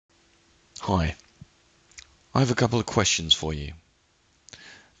Hi, I have a couple of questions for you.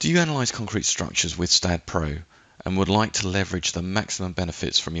 Do you analyze concrete structures with STAAD.Pro and would like to leverage the maximum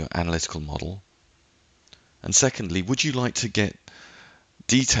benefits from your analytical model? And secondly, would you like to get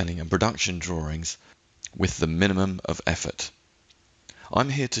detailing and production drawings with the minimum of effort? I'm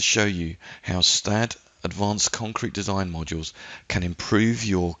here to show you how STAAD Advanced Concrete Design modules can improve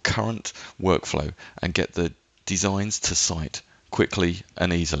your current workflow and get the designs to site quickly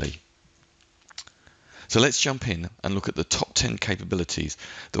and easily. So let's jump in and look at the top 10 capabilities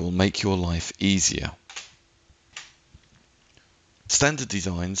that will make your life easier. Standard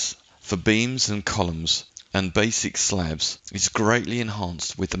designs for beams and columns and basic slabs is greatly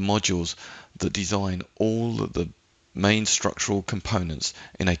enhanced with the modules that design all of the main structural components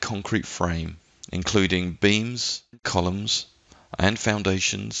in a concrete frame, including beams, columns, and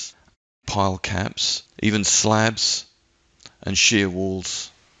foundations, pile caps, even slabs and shear walls,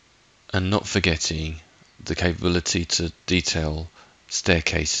 and not forgetting the capability to detail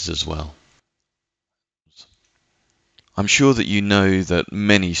staircases as well. I'm sure that you know that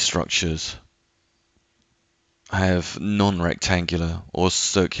many structures have non-rectangular or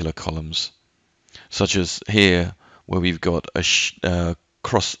circular columns, such as here where we've got a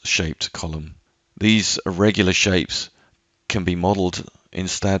cross-shaped column. These irregular shapes can be modeled in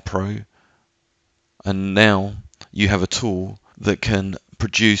STAAD.Pro, and now you have a tool that can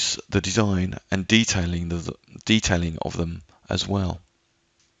produce the design and detailing of them as well.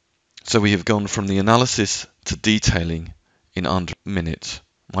 So we have gone from the analysis to detailing in under a minute.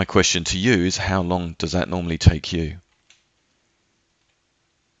 My question to you is, how long does that normally take you?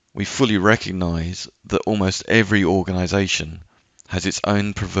 We fully recognize that almost every organization has its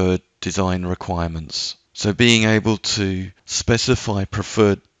own preferred design requirements. So being able to specify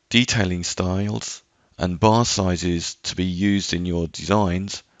preferred detailing styles and bar sizes to be used in your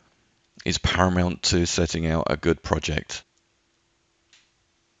designs is paramount to setting out a good project.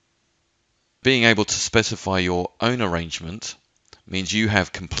 Being able to specify your own arrangement means you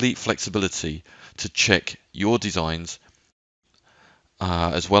have complete flexibility to check your designs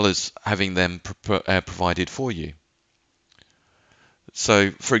as well as having them provided for you. So,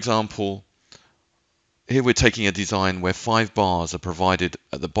 for example, here we're taking a design where 5 bars are provided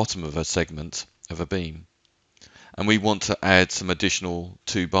at the bottom of a segment of a beam, and we want to add some additional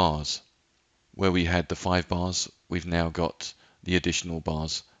 2 bars. Where we had the 5 bars, we've now got the additional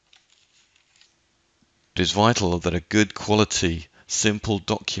bars. It is vital that a good quality, simple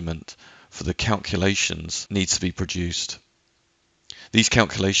document for the calculations needs to be produced. These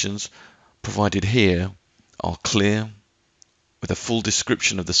calculations provided here are clear, with a full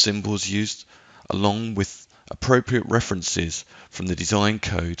description of the symbols used, along with appropriate references from the design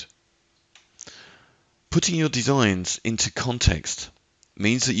code. Putting your designs into context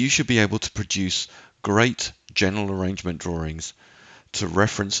means that you should be able to produce great general arrangement drawings to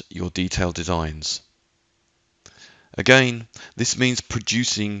reference your detailed designs. Again, this means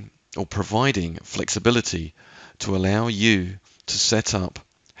producing or providing flexibility to allow you to set up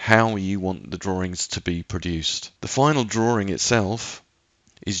how you want the drawings to be produced. The final drawing itself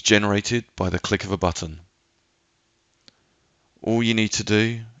is generated by the click of a button. All you need to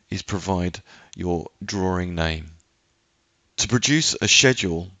do is provide your drawing name. To produce a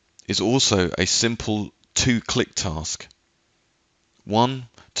schedule is also a simple 2-click task. One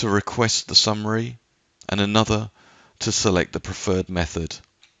to request the summary and another to select the preferred method.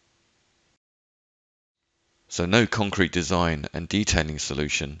 So no concrete design and detailing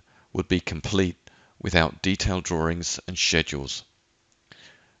solution would be complete without detailed drawings and schedules.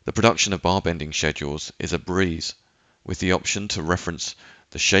 The production of bar bending schedules is a breeze, with the option to reference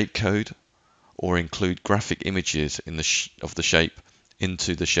the shape code or include graphic images of the shape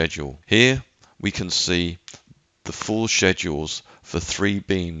into the schedule. Here we can see the full schedules for 3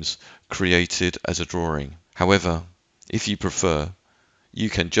 beams created as a drawing. However, if you prefer, you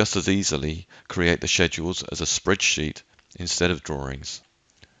can just as easily create the schedules as a spreadsheet instead of drawings.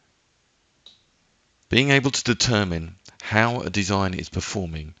 Being able to determine how a design is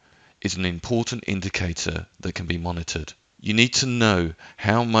performing is an important indicator that can be monitored. You need to know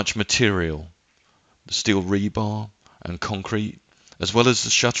how much material, the steel rebar and concrete, as well as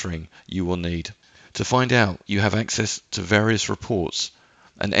the shuttering you will need. To find out, you have access to various reports,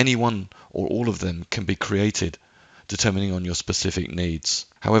 and any one or all of them can be created depending on your specific needs.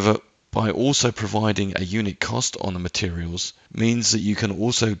 However, by also providing a unit cost on the materials means that you can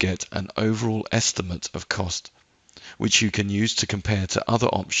also get an overall estimate of cost, which you can use to compare to other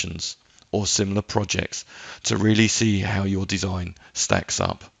options or similar projects to really see how your design stacks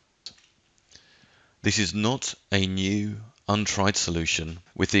up. This is not a new, untried solution.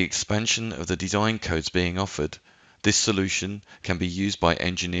 With the expansion of the design codes being offered, this solution can be used by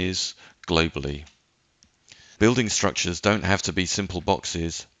engineers globally. Building structures don't have to be simple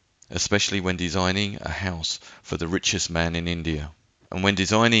boxes, especially when designing a house for the richest man in India. And when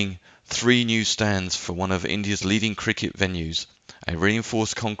designing 3 new stands for one of India's leading cricket venues, a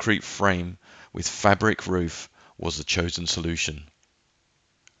reinforced concrete frame with fabric roof was the chosen solution.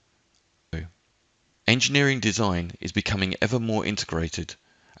 Engineering design is becoming ever more integrated,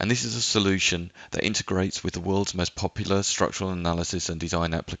 and this is a solution that integrates with the world's most popular structural analysis and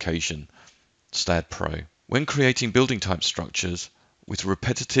design application, STAAD.Pro. When creating building type structures with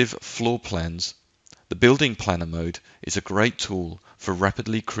repetitive floor plans, the building planner mode is a great tool for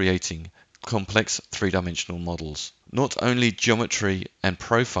rapidly creating complex three-dimensional models. Not only geometry and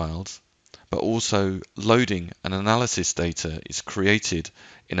profiles, but also loading and analysis data is created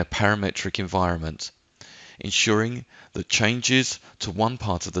in a parametric environment, ensuring that changes to one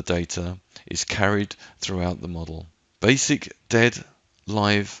part of the data is carried throughout the model. Basic dead,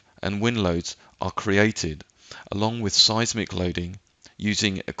 live, and wind loads are created, along with seismic loading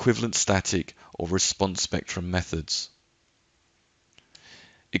using equivalent static or response spectrum methods.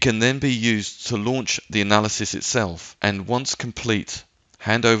 It can then be used to launch the analysis itself, and once complete,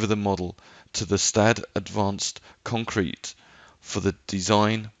 hand over the model to the STAAD Advanced Concrete for the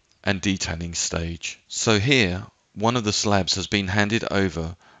design and detailing stage. So here, one of the slabs has been handed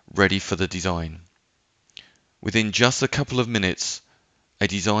over, ready for the design. Within just a couple of minutes, a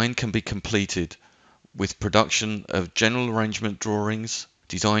design can be completed with production of general arrangement drawings,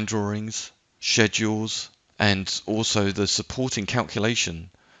 design drawings, schedules, and also the supporting calculation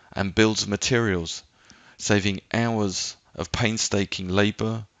and builds of materials, saving hours of painstaking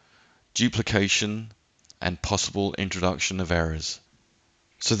labor, duplication, and possible introduction of errors.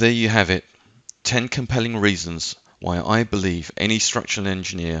 So there you have it, 10 compelling reasons why I believe any structural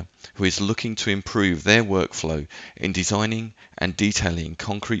engineer who is looking to improve their workflow in designing and detailing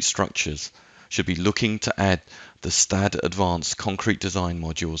concrete structures should be looking to add the STAAD Advanced Concrete Design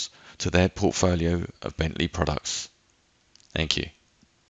modules to their portfolio of Bentley products. Thank you.